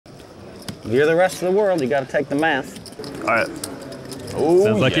You're the rest of the world. You got to take the math. All right. Ooh,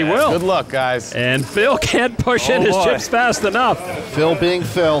 sounds like he will. Good luck, guys. And Phil can't push in his chips fast enough. Phil being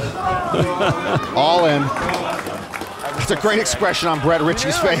Phil. All in. It's a great expression on Brett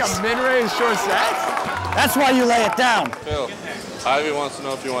Ritchie's face. Like a mid-range short sets? That's why you lay it down. Phil, Ivy wants to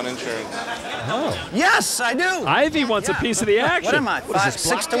know if you want insurance. Oh. Yes, I do. Ivy wants a piece of the action. What am I?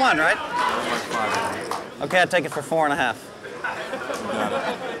 6 to 1, right? Okay, I'll take it for 4.5.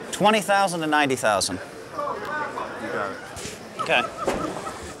 20,000 to 90,000. You got it. Okay.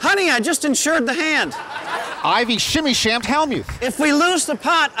 Honey, I just insured the hand. Ivy shimmy-shammed Hellmuth. If we lose the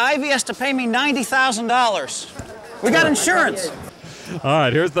pot, Ivy has to pay me $90,000. We got insurance. All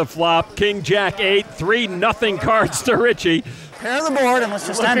right, here's the flop. King, Jack, 8, 3-0 cards to Richie. Pair the board and let's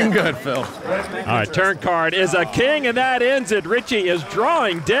just end it. Looking good, Phil. All right, turn card is a king, and that ends it. Richie is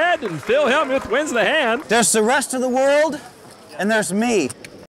drawing dead, and Phil Hellmuth wins the hand. There's the rest of the world, and there's me.